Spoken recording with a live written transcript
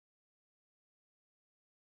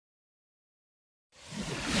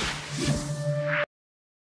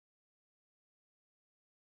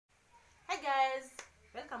Hi guys,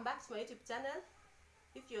 welcome back to my YouTube channel.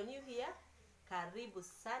 If you're new here, karibu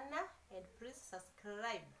sana, and please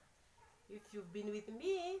subscribe. If you've been with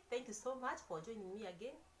me, thank you so much for joining me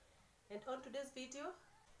again. And on today's video,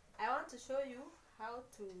 I want to show you how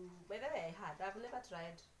to, by the way, I've never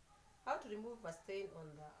tried how to remove a stain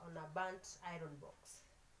on a burnt iron box.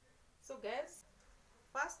 So guys,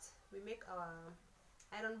 first we make our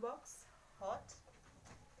iron box hot.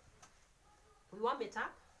 We warm it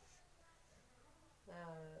up.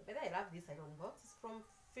 But I love this iron box. It's from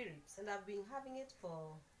Philips and I've been having it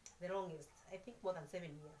for the longest, I think more than 7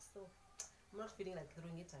 years, so I'm not feeling like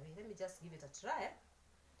throwing it away. Let me just give it a try.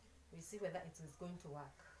 We see whether it is going to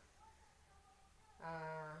work.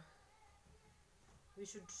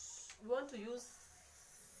 We want to use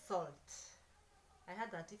salt. I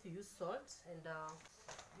heard that if you use salt and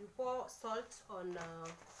you pour salt on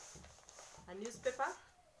a newspaper,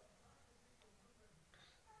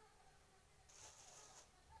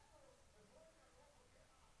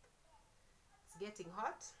 it's getting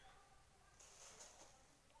hot.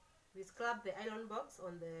 We scrub the iron box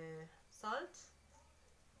on the salt.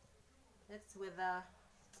 Let's see whether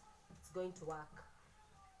it's going to work.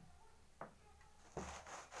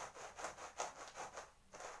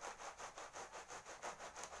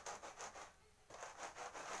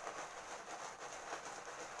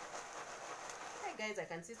 Hey guys, I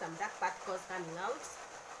can see some dark particles coming out.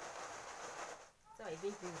 So I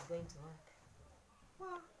think this is going to work.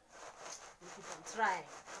 Well, we keep on trying.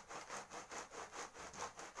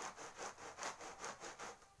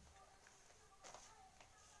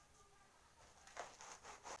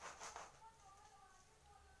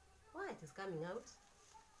 Why it is coming out?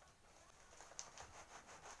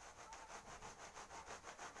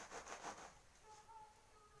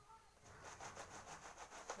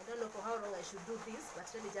 I don't know for how long I should do this, but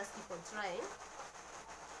let me just keep on trying.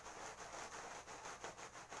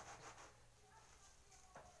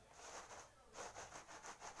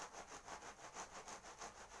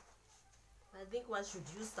 I think one should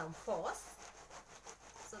use some force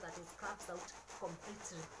so that it scrubs out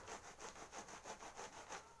completely.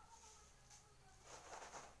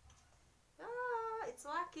 It's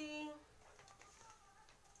working.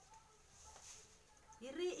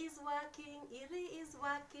 Iri is working. Iri is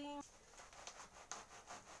working.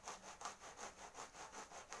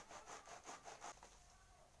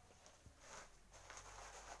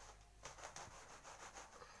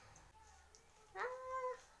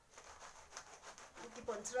 We keep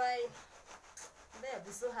on trying. I'll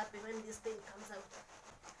be so happy when this thing comes out.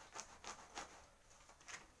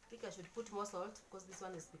 I think I should put more salt because this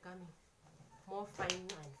one is becoming more fine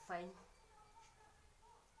and fine.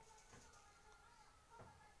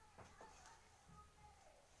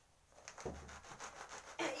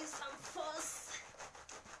 Use some force.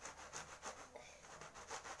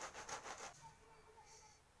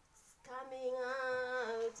 It's coming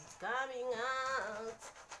out. It's coming out.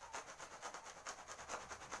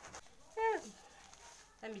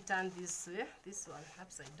 Let me turn this one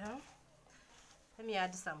upside down. Let me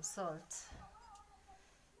add some salt.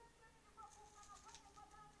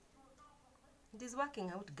 It is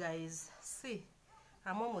working out, guys. See,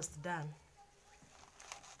 I'm almost done.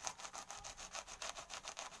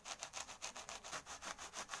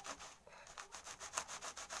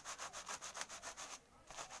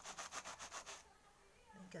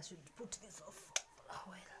 I think I should put this off for a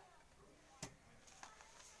while.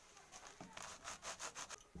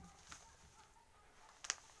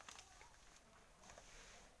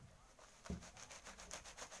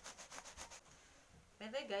 By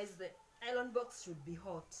the way, guys, the iron box should be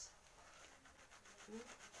hot. It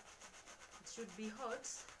should be hot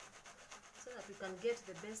so that we can get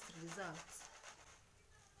the best results.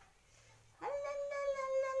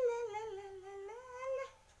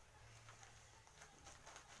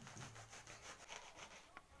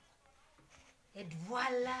 And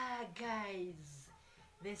voila, guys,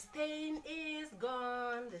 the stain is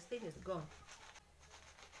gone. The stain is gone.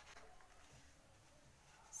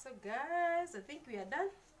 So guys, I think we are done.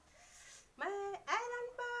 My iron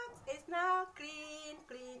box is now clean.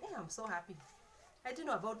 Hey, I'm so happy. I didn't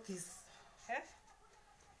know about this.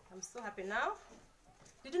 I'm so happy now.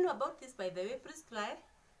 Did you know about this, by the way? Please try.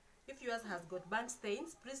 If yours has got burnt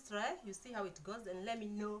stains, please try. You see how it goes and let me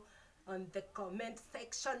know on the comment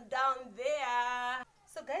section down there.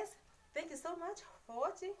 So guys, thank you so much for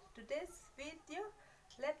watching today's video.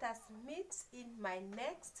 Let us meet in my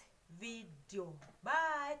next video.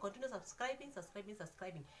 Bye. Continue subscribing.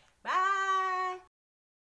 Bye.